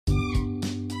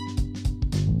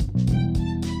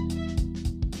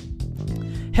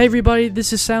Hey everybody,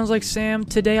 this is Sounds Like Sam.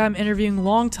 Today I'm interviewing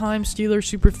longtime Steelers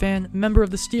superfan, member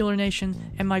of the Steeler Nation,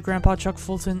 and my grandpa Chuck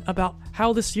Fulton about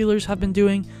how the Steelers have been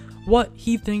doing, what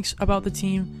he thinks about the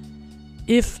team,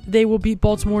 if they will beat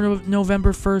Baltimore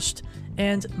November 1st,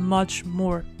 and much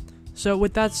more. So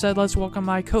with that said, let's welcome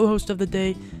my co-host of the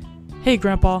day. Hey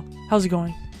Grandpa, how's it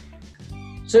going?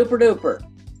 Super duper.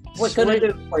 What can I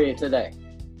do for you today?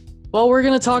 Well, we're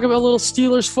going to talk about a little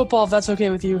Steelers football, if that's okay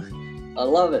with you. I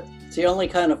love it. It's the only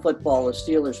kind of football is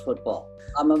Steelers football.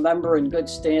 I'm a member in good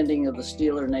standing of the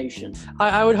Steeler Nation.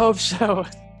 I would hope so.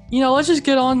 Let's just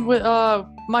get on with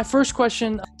my first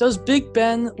question. Does Big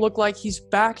Ben look like he's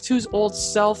back to his old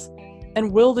self,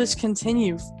 and will this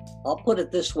continue? I'll put it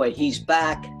this way. He's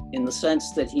back in the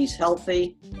sense that he's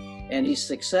healthy and he's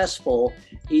successful.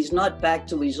 He's not back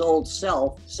to his old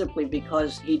self simply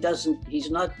because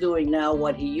he's not doing now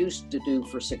what he used to do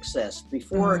for success.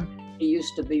 Before, he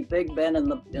used to be Big Ben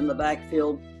in the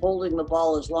backfield, holding the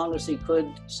ball as long as he could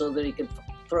so that he could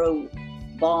throw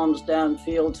bombs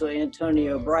downfield to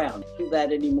Antonio Brown. He can't do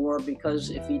that anymore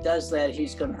because if he does that,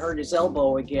 he's going to hurt his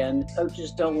elbow again.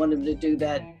 Coaches don't want him to do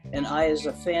that, and I as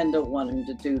a fan don't want him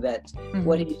to do that.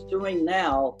 What he's doing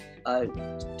now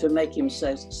to make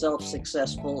himself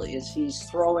successful is he's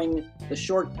throwing the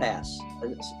short pass,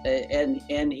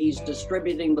 and he's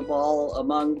distributing the ball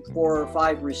among 4 or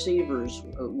 5 receivers,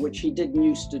 which he didn't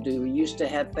used to do. He used to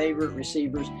have favorite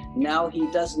receivers. Now he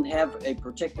doesn't have a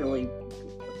particularly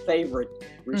favorite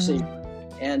receiver,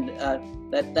 and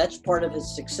that's part of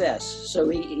his success. So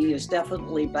he is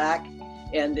definitely back,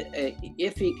 and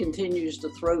if he continues to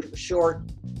throw short,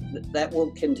 that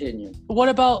will continue. What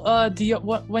about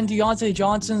when Deontay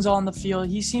Johnson's on the field?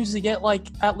 He seems to get like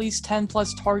at least 10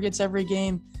 plus targets every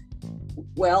game.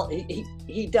 Well,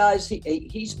 he does.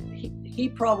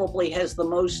 He probably has the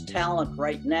most talent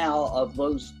right now of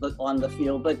those on the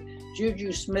field, but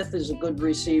Juju Smith is a good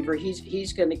receiver.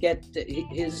 He's going to get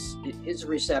his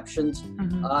receptions.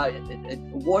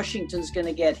 Washington's going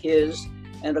to get his,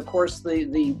 and of course the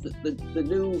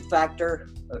new factor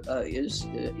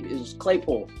is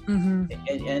Claypool,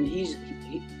 and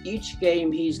each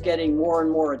game he's getting more and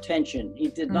more attention. He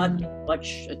did not get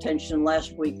much attention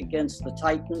last week against the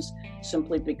Titans,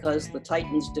 simply because the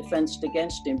Titans defensed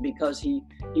against him because he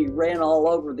ran all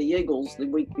over the Eagles the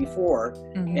week before,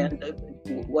 and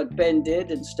what Ben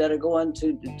did, instead of going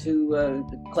to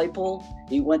Claypool,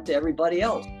 he went to everybody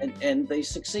else, and they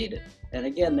succeeded. And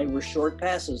again, they were short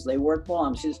passes. They weren't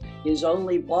bombs. His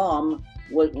only bomb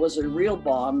was a real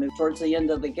bomb. Towards the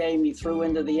end of the game, he threw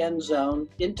into the end zone,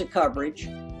 into coverage,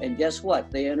 and guess what?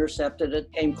 They intercepted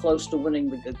it, came close to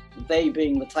winning, they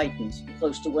being the Titans,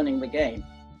 close to winning the game.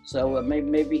 So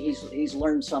maybe he's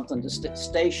learned something to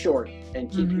stay short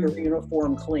and keep your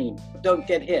uniform clean. Don't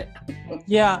get hit.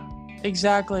 Yeah,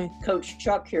 exactly. Coach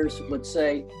Chuck here would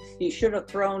say he should have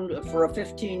thrown for a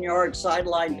 15-yard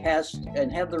sideline pass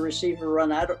and have the receiver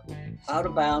run out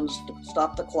of bounds to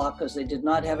stop the clock because they did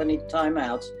not have any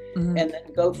timeouts, and then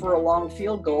go for a long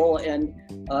field goal, and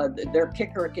their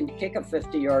kicker can kick a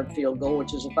 50-yard field goal,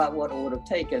 which is about what it would have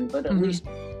taken, but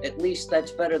at least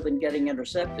that's better than getting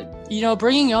intercepted.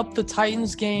 Bringing up the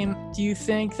Titans game, do you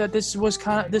think that this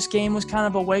game was kind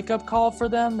of a wake-up call for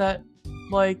them, that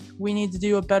we need to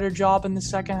do a better job in the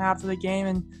second half of the game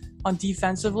and on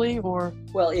defensively? Or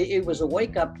it was a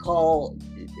wake-up call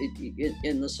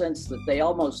in the sense that they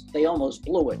almost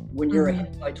blew it. When you're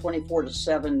ahead by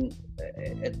 24-7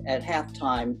 at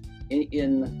halftime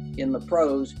in the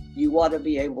pros, you ought to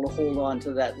be able to hold on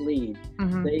to that lead.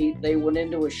 They went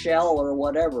into a shell or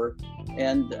whatever,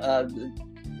 and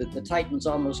the Titans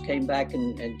almost came back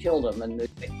and killed them, and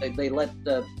they let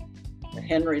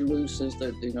Henry loose as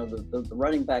the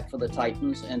running back for the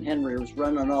Titans, and Henry was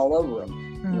running all over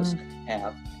him in the second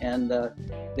half, and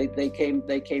they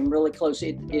came really close.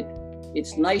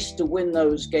 It's nice to win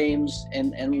those games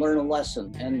and learn a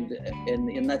lesson, and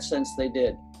in that sense they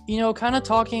did. Kind of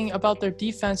talking about their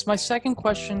defense, my second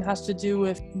question has to do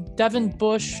with Devin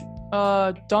Bush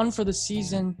done for the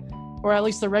season, or at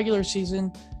least the regular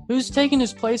season. Who's taking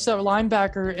his place at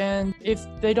linebacker? And if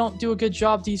they don't do a good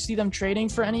job, do you see them trading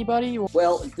for anybody?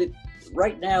 Well,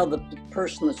 right now, the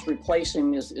person that's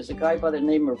replacing is a guy by the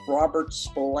name of Robert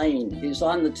Spillane. He's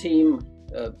on the team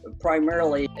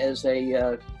primarily as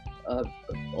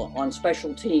on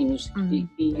special teams.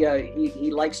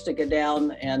 He likes to go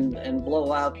down and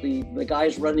blow out the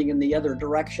guys running in the other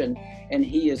direction, and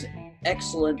he is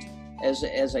excellent as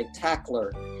a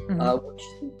tackler. Which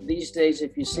these days,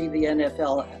 if you see the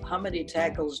NFL, how many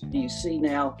tackles do you see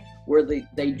now where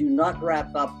they do not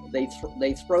wrap up? They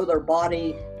throw their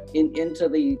body into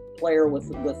the player with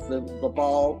the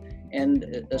ball,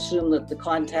 and assume that the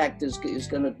contact is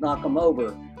going to knock him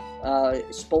over.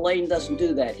 Spillane doesn't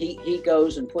do that. He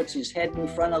goes and puts his head in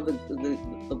front of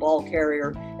the ball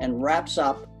carrier and wraps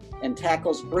up and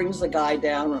tackles, brings the guy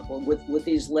down with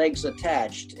his legs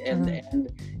attached.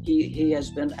 And he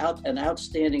has been an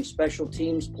outstanding special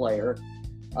teams player.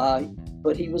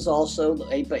 But he was also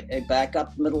a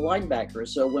backup middle linebacker.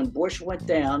 So when Bush went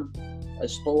down,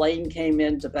 Spillane came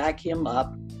in to back him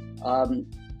up.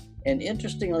 And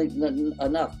interestingly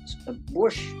enough,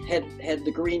 Bush had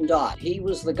the green dot. He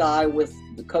was the guy with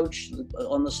the coach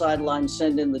on the sideline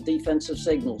sending the defensive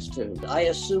signals to. I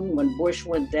assumed when Bush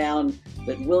went down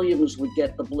that Williams would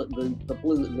get the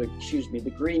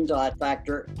green dot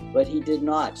factor, but he did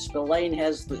not. Spillane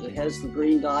has the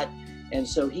green dot, and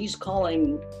so he's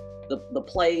calling the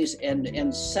plays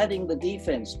and setting the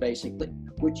defense basically,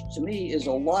 which to me is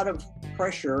a lot of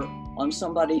pressure on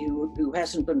somebody who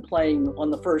hasn't been playing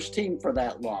on the first team for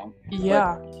that long.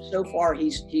 Yeah. But so far,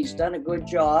 he's done a good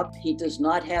job. He does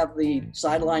not have the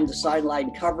sideline to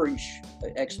sideline coverage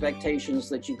expectations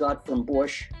that you got from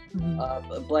Bush,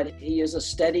 but he is a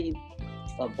steady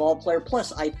ball player.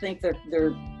 Plus, I think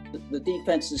the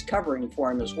defense is covering for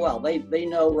him as well. They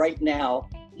know right now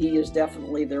he is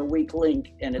definitely their weak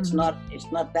link, and it's not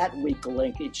that weak a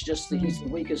link. It's just that he's the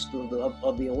weakest of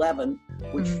the 11,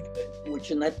 which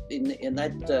in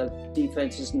that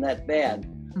defense isn't that bad.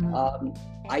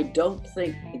 I don't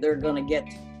think they're going to get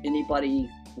anybody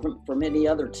from any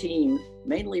other team,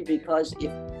 mainly because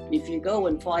if you go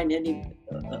and find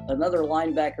another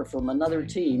linebacker from another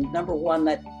team, number one,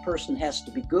 that person has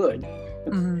to be good,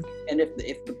 and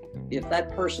if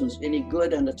that person's any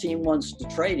good and the team wants to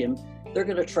trade him, they're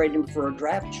going to trade him for a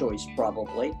draft choice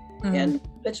probably. And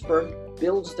Pittsburgh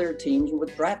builds their teams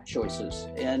with draft choices,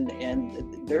 and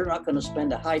they're not going to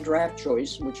spend a high draft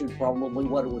choice, which is probably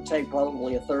what it would take,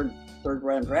 probably a third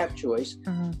round draft choice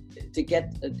to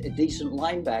get a decent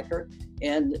linebacker.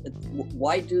 And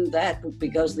why do that?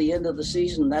 Because the end of the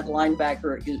season, that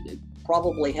linebacker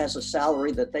probably has a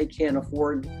salary that they can't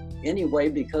afford anyway,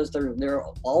 because they're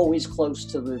always close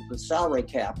to the salary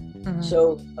cap.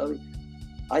 So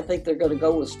I think they're going to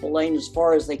go with Spillane as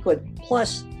far as they could.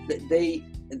 Plus, they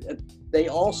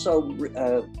also,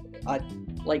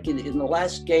 like in the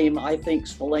last game, I think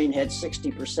Spillane had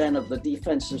 60% of the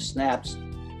defensive snaps.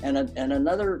 And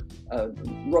another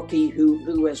rookie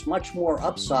who has much more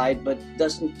upside but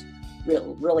doesn't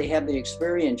really have the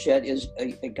experience yet is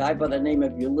a guy by the name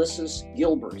of Ulysses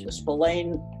Gilbert.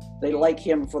 Spillane, they like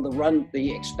him for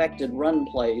the expected run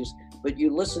plays, but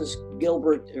Ulysses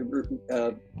Gilbert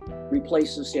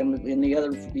replaces him in the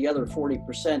other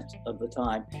 40% of the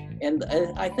time. And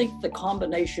I think the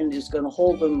combination is going to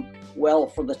hold them well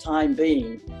for the time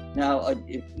being. Now,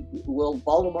 will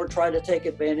Baltimore try to take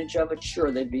advantage of it?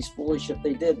 Sure, they'd be foolish if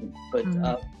they didn't. But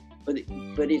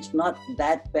it's not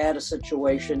that bad a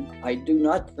situation. I do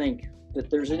not think that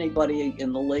there's anybody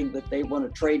in the league that they want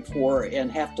to trade for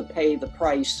and have to pay the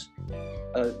price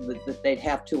that they'd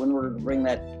have to in order to bring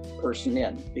that person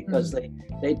in, because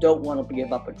they don't want to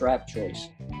give up a draft choice.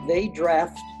 They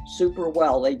draft super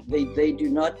well. They do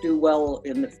not do well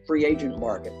in the free agent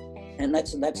market, and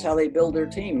that's how they build their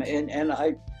team. And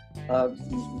I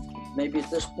maybe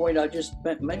at this point I'll just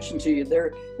mention to you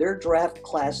their draft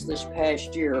class this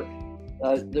past year.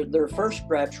 Their first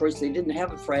draft choice, they didn't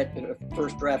have a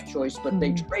first draft choice, but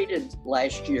they traded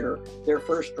last year their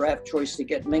first draft choice to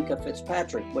get Minkah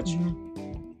Fitzpatrick, which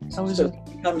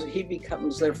he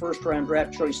becomes their first round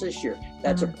draft choice this year.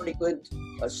 That's a pretty good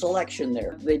selection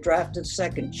there. They drafted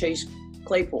second Chase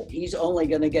Claypool. He's only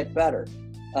going to get better.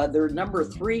 Their number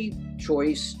 3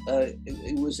 choice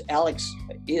was Alex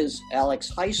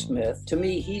Highsmith. To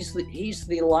me, he's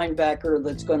the linebacker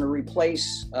that's going to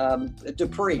replace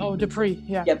Dupree. Oh, Dupree,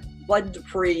 yeah. Yep. Bud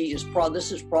Dupree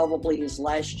this is probably his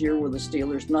last year with the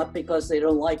Steelers. Not because they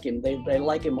don't like him; they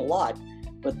like him a lot,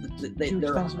 but they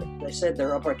said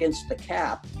they're up against the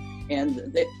cap,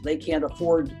 and they can't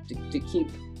afford to keep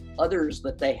others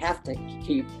that they have to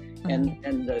keep.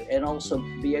 And also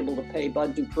be able to pay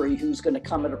Bud Dupree, who's going to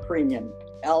come at a premium.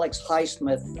 Alex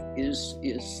Highsmith is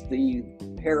the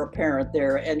heir apparent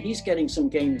there, and he's getting some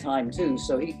game time too,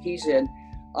 so he's in.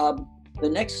 The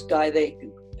next guy they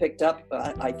picked up,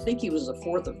 I think he was a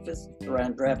 4th or 5th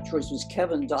round draft choice, was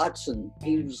Kevin Dotson.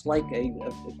 He was like a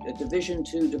Division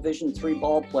II, Division III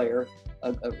ball player,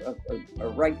 a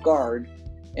right guard,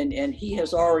 and he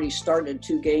has already started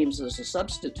 2 games as a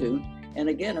substitute. And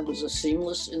again, it was a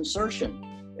seamless insertion.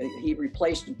 He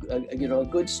replaced, a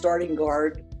good starting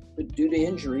guard due to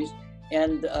injuries,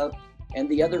 and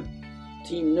the other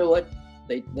team knew it.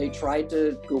 They tried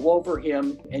to go over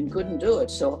him and couldn't do it.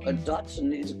 So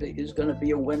Dotson is going to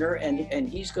be a winner, and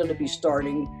he's going to be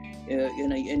starting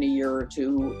in a year or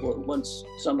two once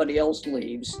somebody else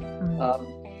leaves.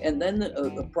 And then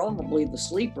probably the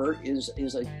sleeper is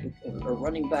a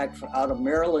running back out of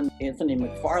Maryland, Anthony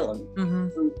McFarland,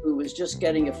 who is just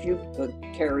getting a few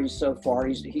carries so far.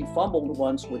 He fumbled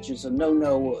once, which is a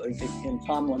no-no in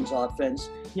Tomlin's offense.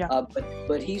 Yeah.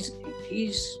 But he's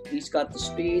got the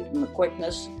speed and the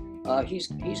quickness. He's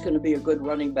going to be a good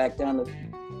running back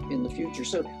in the future.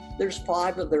 So there's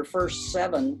 5 of their first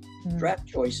 7 draft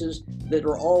choices that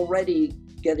are already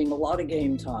getting a lot of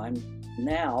game time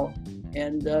now.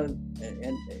 And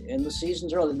the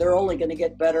season's early. They're only going to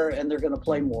get better, and they're going to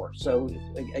play more. So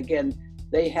again,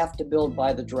 they have to build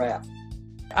by the draft.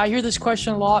 I hear this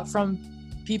question a lot from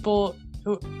people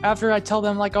who, after I tell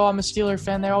them like, oh, I'm a Steeler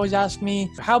fan, they always ask me,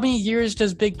 how many years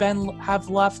does Big Ben have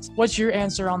left? What's your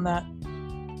answer on that?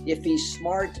 If he's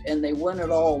smart and they win it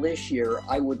all this year,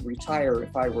 I would retire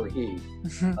if I were he.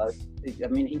 I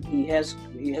mean, he has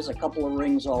a couple of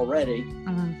rings already,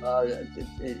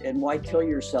 and why kill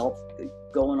yourself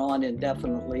going on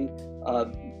indefinitely?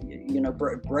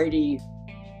 Brady,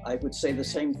 I would say the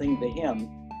same thing to him.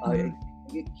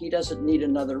 He doesn't need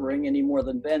another ring any more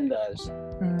than Ben does,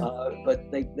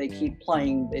 but they keep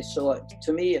playing. So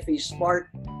to me, if he's smart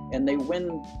and they win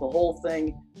the whole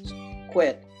thing,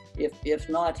 quit. If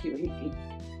not,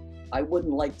 I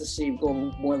wouldn't like to see him go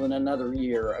more than another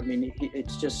year. I mean,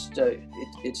 it's just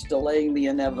it's delaying the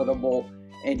inevitable,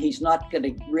 and he's not going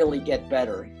to really get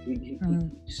better.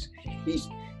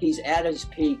 He's at his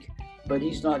peak, but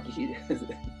he's not.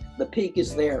 The peak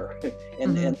is there,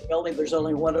 and there's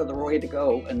only one other way to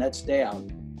go, and that's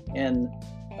down. And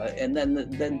then the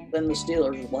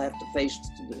Steelers will have to face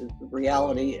the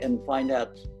reality and find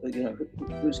out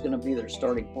who's going to be their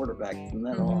starting quarterback from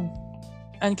then on.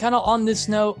 And kind of on this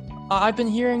note, I've been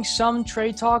hearing some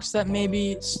trade talks that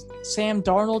maybe Sam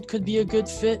Darnold could be a good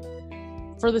fit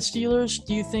for the Steelers.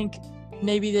 Do you think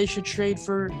maybe they should trade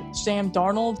for Sam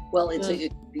Darnold? Well,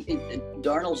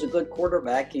 Darnold's a good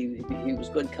quarterback. He was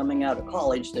good coming out of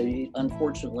college.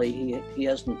 Unfortunately, he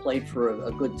hasn't played for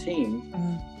a good team.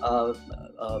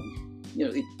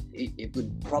 It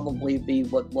would probably be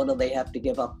what do they have to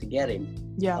give up to get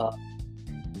him? Yeah.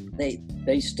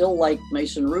 They still like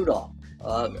Mason Rudolph.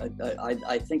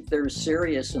 I think they're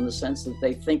serious in the sense that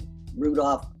they think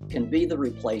Rudolph can be the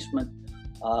replacement.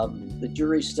 The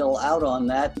jury's still out on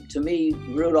that. To me,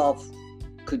 Rudolph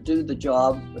could do the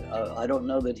job. I don't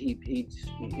know that he's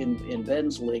in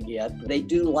Ben's league yet. But they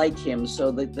do like him, so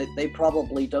that they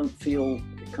probably don't feel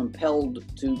compelled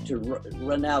to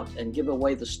run out and give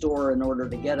away the store in order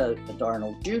to get a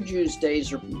Darnold. Juju's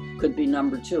days could be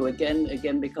number 2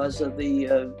 again because of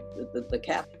the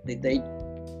cap.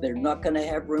 They're not going to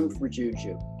have room for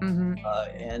Juju,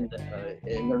 and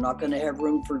they're not going to have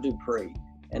room for Dupree,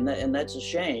 and that's a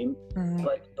shame.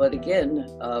 But again,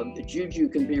 Juju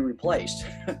can be replaced,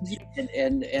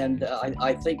 and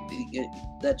I think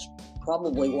that's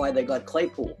probably why they got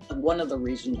Claypool. One of the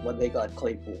reasons why they got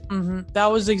Claypool. That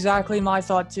was exactly my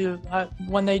thought too.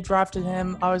 When they drafted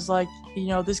him, I was like,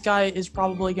 this guy is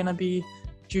probably going to be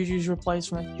Juju's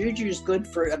replacement. Juju's good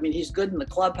he's good in the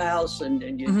clubhouse, and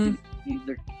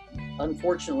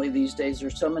unfortunately these days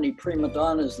there's so many prima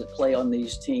donnas that play on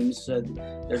these teams.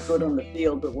 They're good on the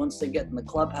field, but once they get in the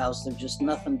clubhouse, they're just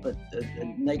nothing but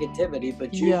negativity.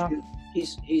 But Juju,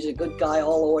 he's a good guy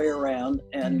all the way around,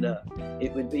 and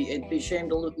it'd be a shame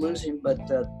to lose him.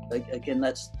 But again,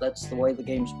 that's the way the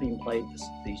game's being played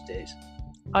these days.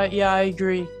 I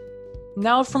agree.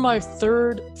 Now for my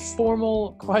third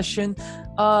formal question,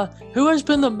 who has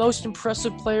been the most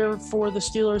impressive player for the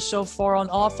Steelers so far on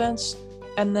offense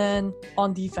and then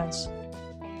on defense?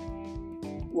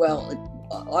 Well,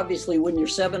 obviously when you're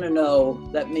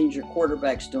 7-0, that means your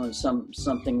quarterback's doing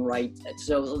something right.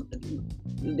 So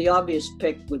the obvious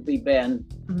pick would be Ben,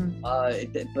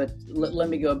 but let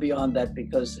me go beyond that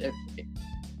because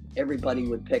everybody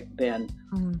would pick Ben.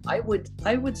 I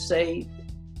would say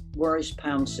Maurice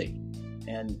Pouncey.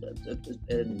 And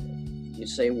you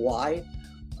say why?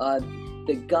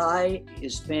 The guy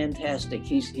is fantastic.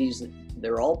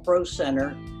 They're all pro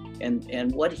center,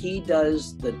 and what he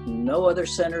does that no other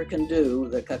center can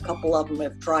do. A couple of them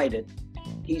have tried it.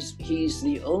 He's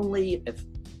the only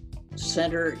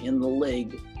center in the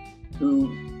league who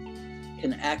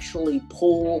can actually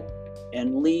pull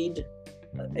and lead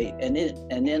an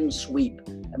end sweep.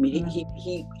 I mean,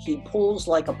 he pulls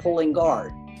like a pulling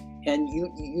guard. And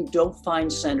you don't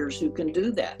find centers who can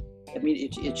do that. I mean,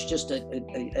 it's just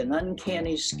an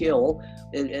uncanny skill,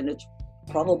 and it's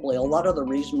probably a lot of the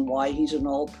reason why he's an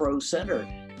all-pro center.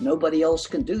 Nobody else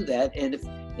can do that. And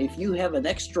if you have an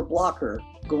extra blocker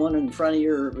going in front of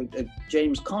your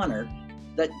James Conner,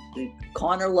 that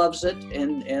Conner loves it,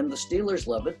 and the Steelers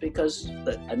love it, because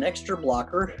an extra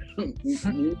blocker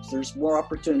there's more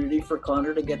opportunity for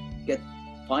Conner to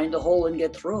find a hole and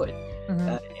get through it.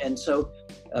 And so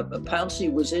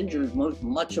Pouncey was injured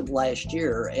much of last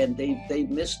year, and they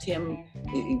missed him,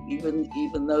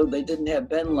 even though they didn't have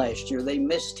Ben last year. They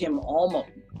missed him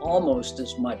almost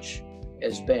as much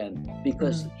as Ben,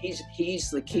 because he's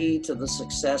the key to the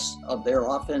success of their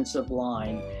offensive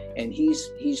line, and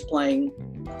he's playing.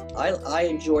 I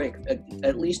enjoy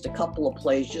at least a couple of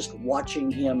plays just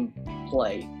watching him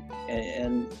play,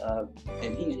 and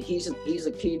he's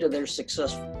a key to their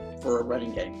success for a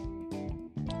running game.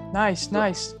 Nice.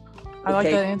 I like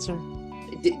that answer.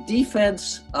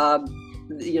 Defense,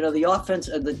 the offense,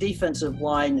 the defensive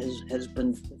line has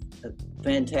been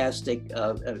fantastic.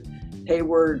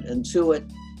 Hayward and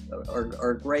Tuitt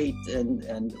are great,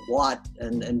 and Watt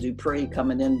and Dupree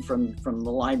coming in from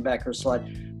the linebacker slot.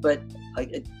 But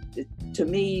to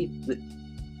me,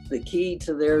 the key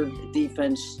to their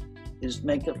defense is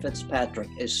Minkah Fitzpatrick.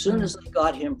 As soon as they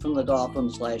got him from the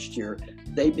Dolphins last year,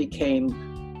 they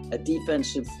became a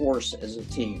defensive force as a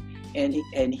team.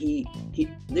 And he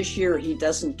this year he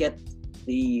doesn't get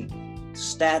the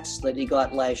stats that he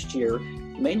got last year,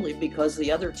 mainly because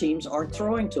the other teams aren't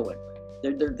throwing to him.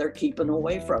 They're keeping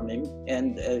away from him,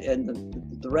 and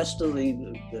the rest of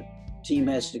the team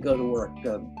has to go to work.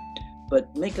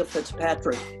 But Minkah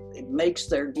Fitzpatrick, it makes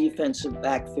their defensive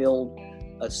backfield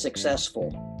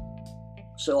successful.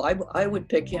 So I would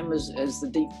pick him as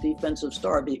the defensive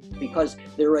star, because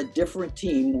they're a different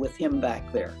team with him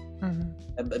back there.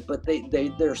 But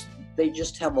they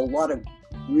just have a lot of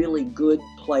really good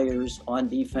players on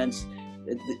defense.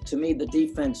 To me, the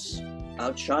defense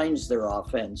outshines their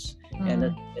offense,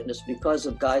 and it's because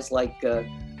of guys like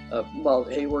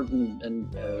Hayward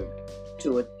and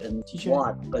Tuitt and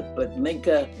Watt, but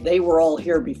Minkah, they were all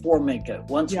here before Minkah.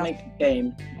 Once Minkah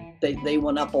came, they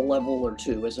went up a level or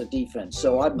two as a defense.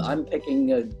 So I'm picking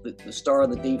the star of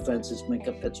the defense is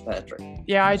Minkah Fitzpatrick.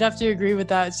 Yeah, I'd have to agree with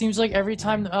that. It seems like every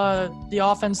time the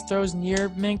offense throws near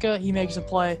Minkah, he makes a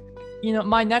play.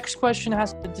 My next question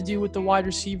has to do with the wide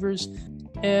receivers.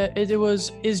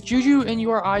 Is Juju, in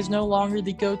your eyes, no longer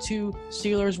the go-to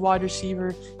Steelers wide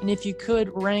receiver? And if you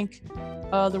could rank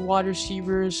the wide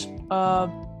receivers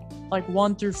like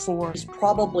 1 through 4. He's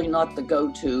probably not the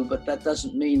go-to, but that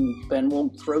doesn't mean Ben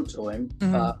won't throw to him.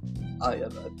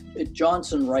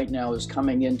 Johnson right now is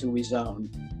coming into his own,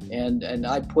 and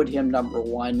I'd put him number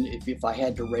 1 if I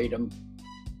had to rate him.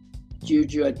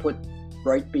 Juju I'd put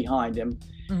right behind him.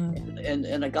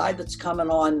 And a guy that's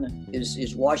coming on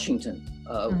is Washington.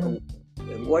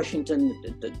 Washington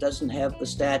doesn't have the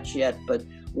stats yet, but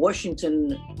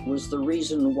Washington was the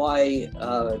reason why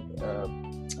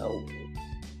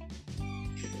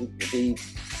the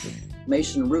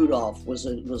Mason Rudolph was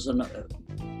an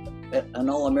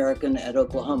All-American at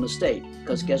Oklahoma State,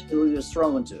 because guess who he was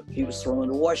throwing to? He was throwing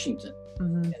to Washington.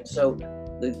 And so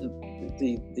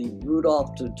the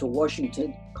Rudolph to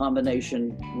Washington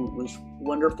combination was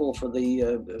wonderful for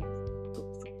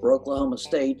for Oklahoma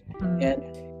State,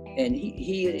 and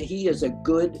he is a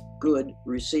good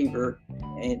receiver,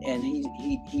 and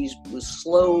he was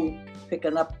slow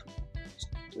picking up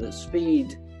the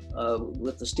speed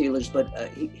with the Steelers, but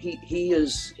he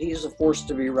is a force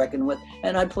to be reckoned with.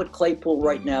 And I put Claypool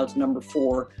right now as number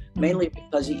 4, mainly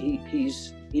because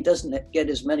he doesn't get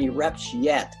as many reps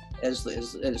yet as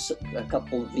a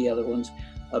couple of the other ones,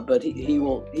 but he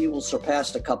will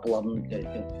surpass a couple of them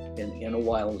in a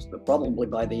while, probably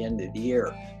by the end of the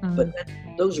year. But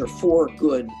those are 4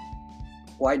 good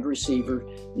wide receivers,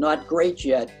 not great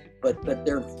yet, but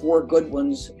they're 4 good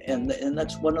ones, and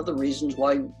that's one of the reasons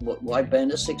why Ben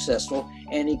is successful.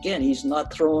 And again, he's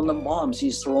not throwing them bombs;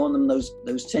 he's throwing them those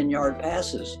 10-yard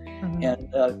passes, and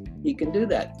he can do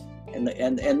that. And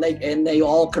they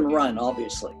all can run,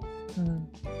 obviously.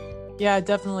 Yeah,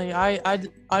 definitely.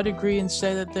 I'd agree and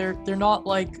say that they're not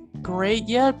like great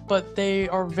yet, but they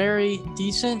are very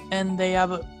decent, and they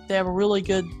have a really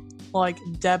good like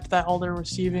depth at all their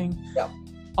receiving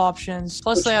options.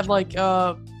 Plus, they have like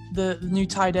the new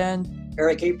tight end,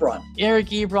 Eric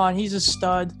Ebron. He's a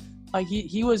stud. Like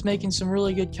he was making some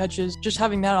really good catches. Just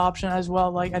having that option as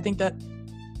well. Like I think that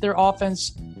their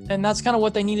offense, and that's kind of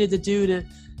what they needed to do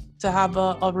to have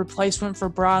a replacement for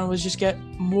Brown, was just get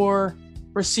more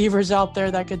receivers out there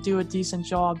that could do a decent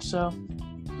job. So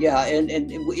yeah, and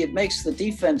it makes the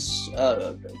defense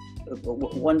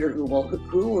wonder, well,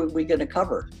 who are we going to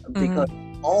cover? Because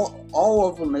all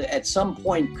of them at some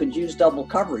point could use double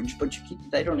coverage, but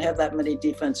they don't have that many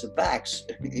defensive backs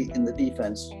in the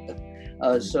defense.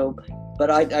 But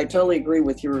I totally agree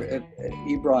with your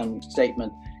Ebron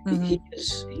statement. Mm-hmm.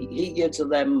 He gives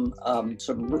them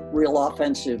some real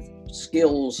offensive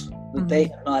skills that they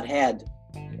have not had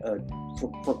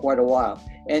for quite a while.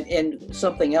 And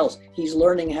something else, he's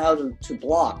learning how to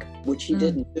block, which he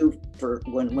didn't do for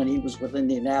when he was with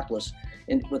Indianapolis.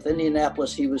 And with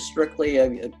Indianapolis, he was strictly a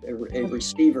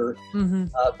receiver.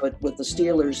 But with the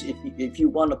Steelers, if you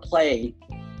want to play,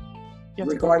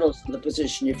 regardless of the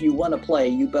position, if you want to play,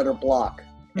 you better block.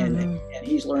 And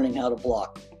he's learning how to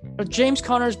block. James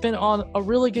Conner's been on a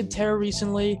really good tear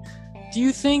recently. Do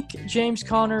you think James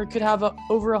Conner could have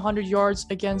over 100 yards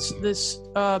against this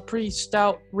pretty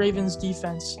stout Ravens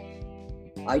defense?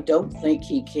 I don't think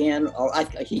he can.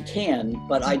 He can,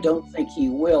 but I don't think he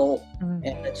will.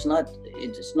 And it's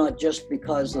not just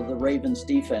because of the Ravens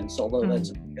defense, although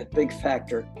that's a big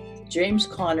factor. James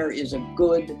Conner is a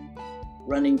good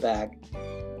running back,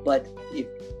 but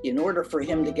in order for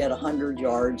him to get 100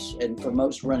 yards, and for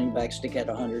most running backs to get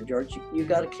 100 yards, you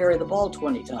got to carry the ball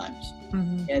 20 times.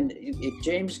 And if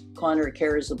James Conner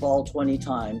carries the ball 20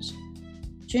 times,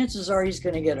 chances are he's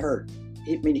going to get hurt.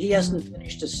 I mean, he hasn't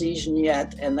finished a season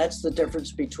yet, and that's the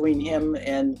difference between him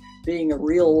and being a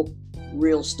real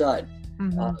stud.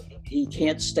 He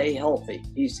can't stay healthy.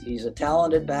 He's a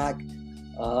talented back,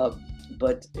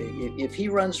 but if he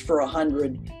runs for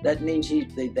 100, that means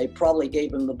they probably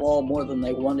gave him the ball more than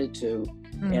they wanted to,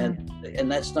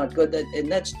 and that's not good.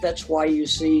 And that's why you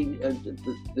see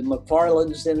the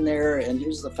McFarland's in there, and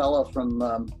who's the fellow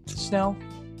from Snell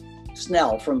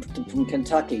from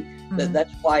Kentucky.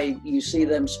 That's why you see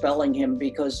them spelling him,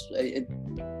 because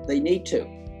they need to.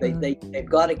 They've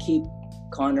got to keep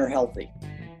Conner healthy.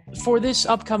 For this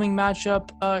upcoming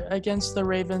matchup against the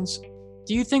Ravens,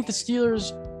 do you think the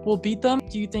Steelers will beat them?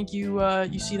 Do you think you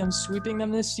see them sweeping them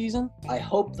this season? I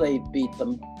hope they beat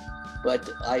them, but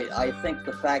I think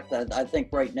the fact that I think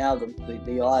right now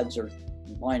the odds are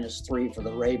 -3 for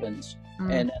the Ravens.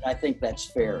 And I think that's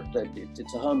fair.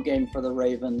 It's a home game for the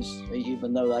Ravens,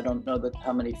 even though I don't know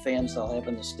how many fans they'll have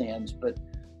in the stands. But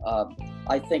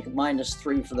I think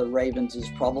 -3 for the Ravens is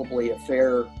probably a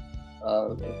fair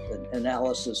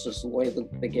analysis as the way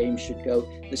the game should go.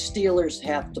 The Steelers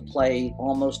have to play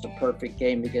almost a perfect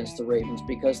game against the Ravens,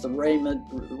 because the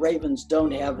Ravens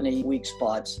don't have any weak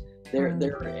spots. They're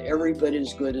every bit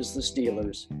as good as the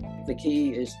Steelers. The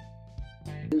key is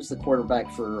who's the quarterback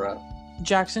for Lamar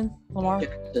Jackson,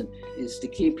 is to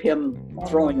keep him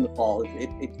throwing the ball.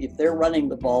 If they're running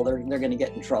the ball, they're going to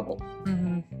get in trouble.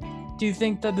 Do you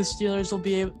think that the Steelers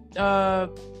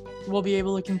will be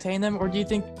able to contain them, or do you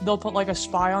think they'll put like a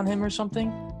spy on him or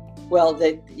something? Well,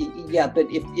 but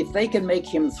if they can make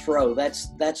him throw,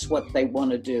 that's what they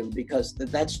want to do, because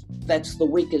that's the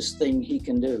weakest thing he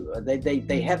can do.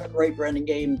 They have a great running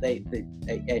game.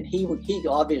 And he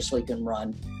obviously can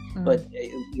run. But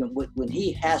when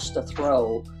he has to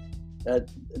throw,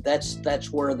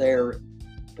 that's where they're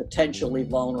potentially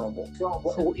vulnerable.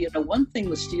 Well, one thing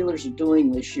the Steelers are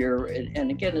doing this year, and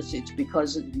again, it's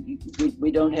because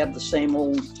we don't have the same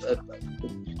old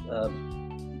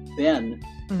Ben,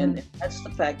 and that's the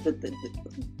fact that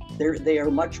they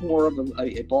are much more of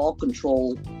a ball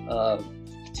control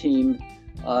team.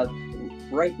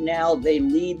 Right now, they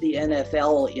lead the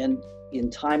NFL in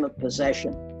time of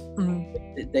possession.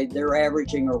 They're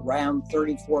averaging around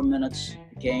 34 minutes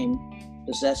a game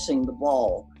possessing the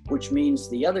ball, which means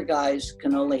the other guys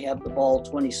can only have the ball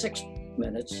 26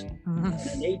 minutes. And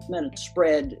an 8-minute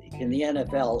spread in the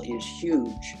NFL is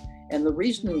huge. And the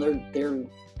reason they're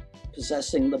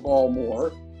possessing the ball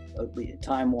more,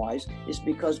 time-wise, is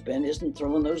because Ben isn't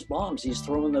throwing those bombs. He's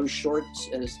throwing those short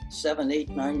 7, 8,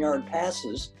 9-yard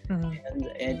passes,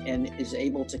 and is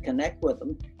able to connect with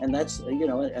them. And that's,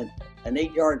 an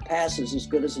 8-yard pass is as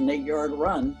good as an 8-yard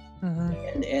run.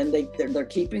 And they're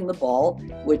keeping the ball,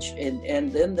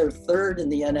 and then they're third in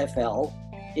the NFL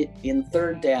in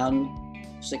third down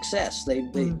success. They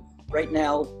right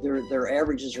now their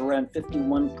average is around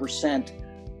 51%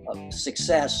 of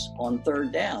success on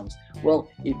third downs. Well,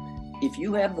 if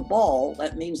you have the ball,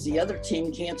 that means the other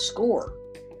team can't score,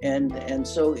 and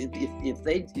so if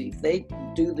they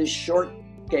do this short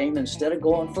game instead of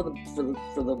going for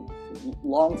the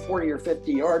long 40 or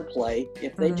 50 yard play,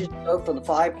 if they just go for the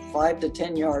 5 to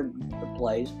 10 yard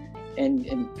plays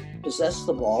and possess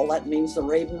the ball, that means the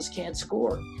Ravens can't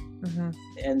score.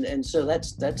 And so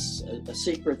that's a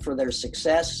secret for their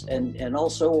success, and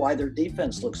also why their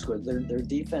defense looks good. Their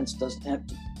defense doesn't have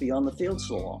to be on the field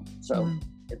so long. So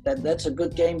that's a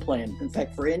good game plan. In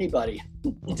fact, for anybody.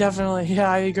 Definitely.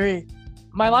 Yeah, I agree.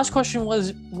 My last question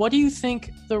was, what do you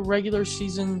think the regular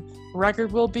season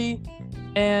record will be?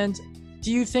 And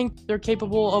do you think they're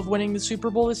capable of winning the Super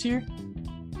Bowl this year?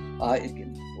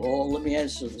 Well, let me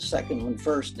answer the second one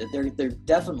first. They're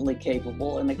definitely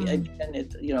capable, and again,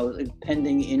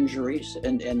 pending injuries,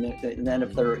 and then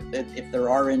if there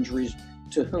are injuries,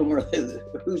 to whom are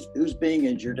who's being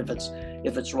injured? If it's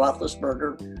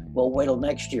Roethlisberger, we'll wait till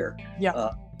next year. Yeah.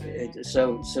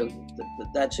 So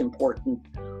that's important.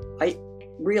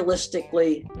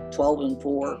 Realistically,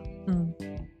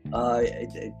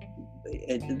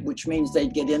 12-4. Which means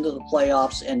they'd get into the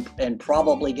playoffs and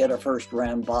probably get a first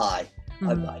round bye.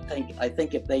 I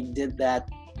think if they did that,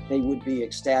 they would be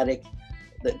ecstatic.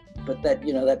 But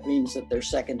that means that their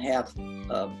second half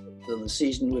of the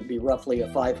season would be roughly a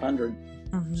 500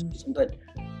 season. But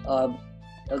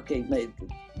okay,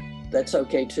 that's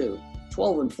okay too.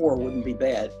 12-4 wouldn't be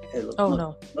bad.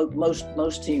 No.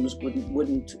 Most teams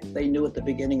wouldn't. If they knew at the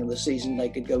beginning of the season they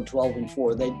could go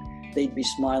 12-4, they'd be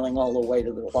smiling all the way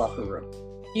to the locker room.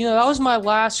 That was my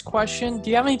last question. Do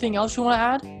you have anything else you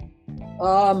want to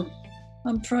add?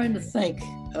 I'm trying to think.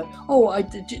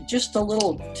 Just a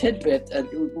little tidbit.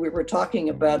 We were talking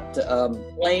about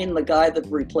Lane, the guy that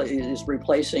is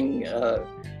replacing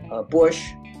Bush.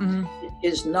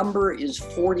 His number is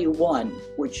 41,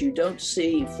 which you don't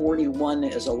see 41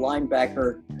 as a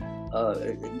linebacker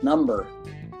number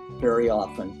very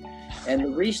often. And the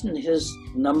reason his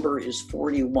number is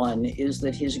 41 is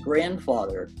that his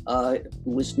grandfather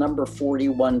was number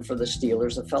 41 for the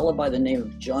Steelers, a fellow by the name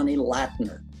of Johnny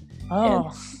Latner.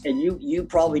 Oh. And you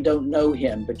probably don't know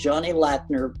him, but Johnny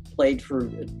Latner played for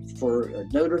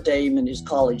Notre Dame in his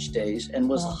college days and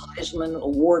was a Heisman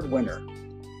Award winner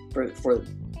for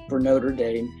Notre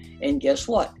Dame. And guess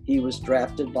what? He was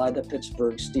drafted by the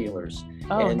Pittsburgh Steelers.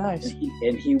 Oh, nice.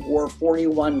 And he wore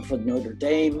 41 for Notre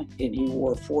Dame, and he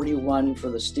wore 41 for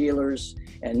the Steelers.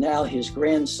 And now his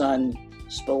grandson,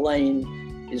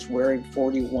 Spillane, is wearing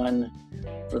 41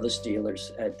 for the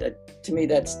Steelers. To me,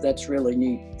 that's really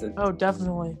neat.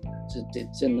 Definitely.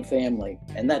 It's in the family,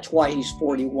 and that's why he's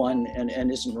 41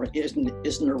 and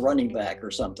isn't a running back or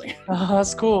something.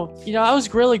 That's cool. That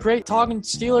was really great talking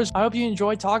Steelers. I hope you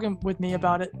enjoyed talking with me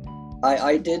about it.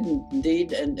 I did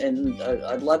indeed, and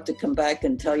I'd love to come back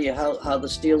and tell you how the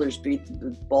Steelers beat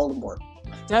Baltimore.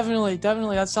 Definitely.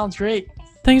 That sounds great.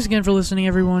 Thanks again for listening,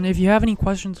 everyone. If you have any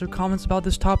questions or comments about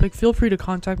this topic, feel free to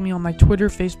contact me on my Twitter,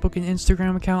 Facebook, and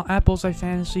Instagram account at Bullseye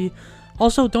Fantasy.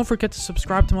 Also, don't forget to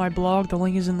subscribe to my blog. The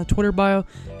link is in the Twitter bio,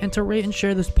 and to rate and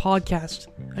share this podcast.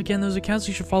 Again, those accounts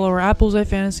you should follow are at Bullseye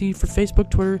Fantasy for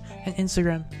Facebook, Twitter, and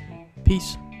Instagram.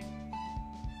 Peace.